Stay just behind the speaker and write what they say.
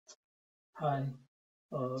Hi,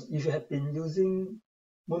 if you have been using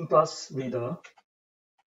Moonplus Reader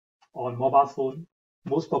on mobile phone,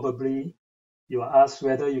 most probably you are asked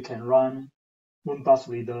whether you can run Moonplus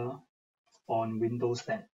Reader on Windows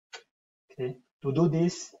 10. Okay, to do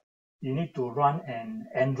this, you need to run an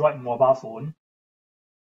Android mobile phone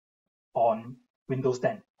on Windows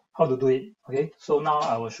 10. How to do it? Okay, so now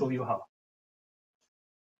I will show you how.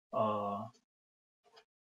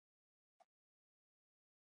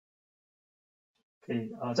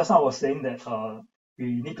 Just now I was saying that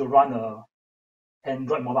we need to run a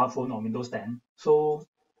Android mobile phone on Windows 10. So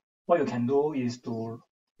what you can do is to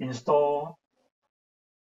install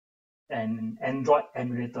an Android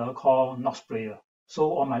emulator called Nox Player.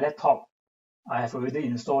 So on my laptop, I have already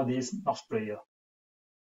installed this Nox Player.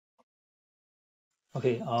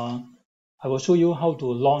 Okay, I will show you how to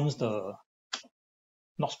launch the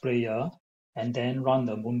Nox Player and then run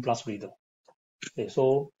the Moonplus Reader. Okay,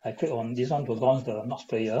 so I click on this one to launch the Nox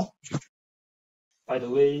Player. By the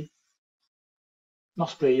way,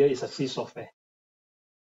 Nox Player is a free software.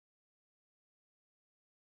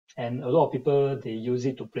 And a lot of people, they use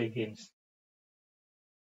it to play games.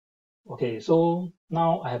 Okay, so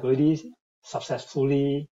now I have already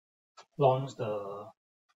successfully launched the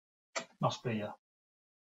Nox Player.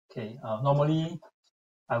 Okay, normally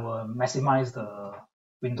I will maximize the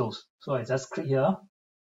windows. So I just click here,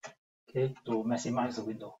 okay, to maximize the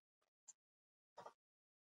window.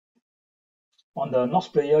 On the Nox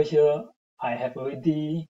Player here, I have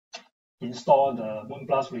already installed the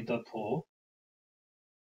Moonplus Reader Pro.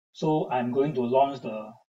 So I'm going to launch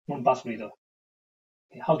the Moonplus Reader.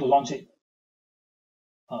 Okay, how to launch it?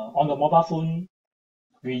 On the mobile phone,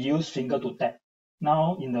 we use finger to tap.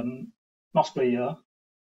 Now in the Nox Player,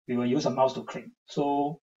 we will use a mouse to click.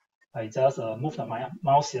 So I just move the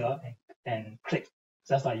mouse here and click,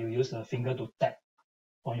 just like you use the finger to tap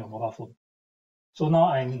on your mobile phone. So now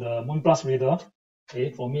I'm the Moonplus Reader.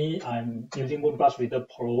 Okay, for me, I'm using Moonplus Reader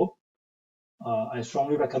Pro. I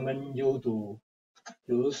strongly recommend you to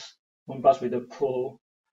use Moonplus Reader Pro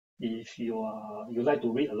if you like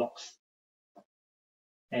to read a lot,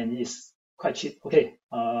 and it's quite cheap. Okay,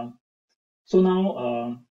 so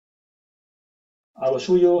now I will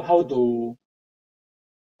show you how to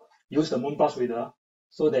use the Moonplus Reader.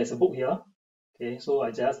 So there's a book here. Okay, so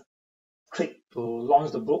I just click to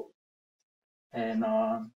launch the book, and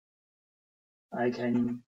I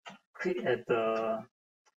can click at the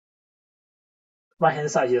right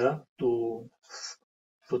hand side here to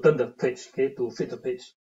turn the page, okay, to flip the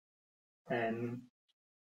page. And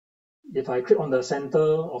if I click on the center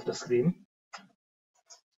of the screen,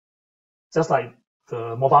 just like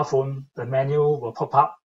the mobile phone, the menu will pop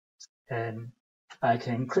up, and I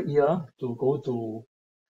can click here to go to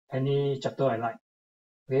any chapter I like.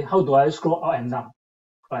 Okay, how do I scroll up and down?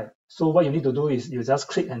 Right, so what you need to do is you just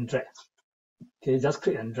click and drag. Okay, just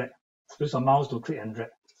click and drag. Use your mouse to click and drag.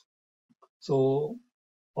 So,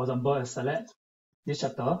 for example, I select this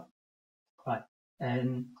chapter, right,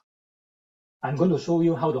 and I'm going to show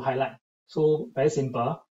you how to highlight. So very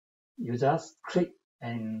simple. You just click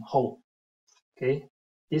and hold. Okay,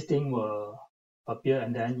 this thing will appear,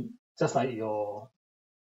 and then just like your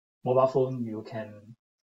mobile phone, you can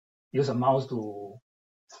use a mouse to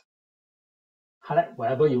highlight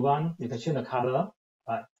wherever you want. You can change the color,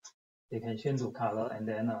 right? You can change the color, and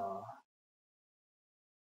then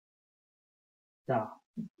yeah,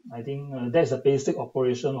 I think that's the basic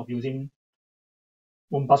operation of using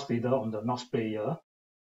Moonplus Reader on the Nox Player.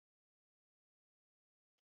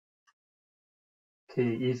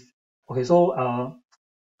 Okay, so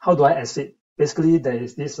how do I exit? Basically, there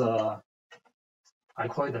is this I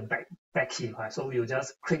call it the back key, right? So you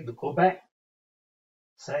just click to go back,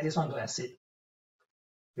 select this one to exit.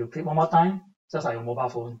 You click one more time, just like your mobile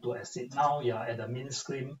phone, to exit. Now you are at the main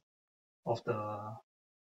screen of the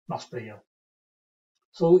Nox Player.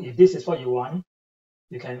 So if this is what you want,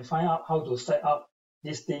 you can find out how to set up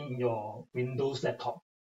this thing in your Windows laptop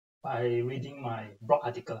by reading my blog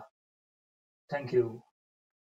article. Thank you.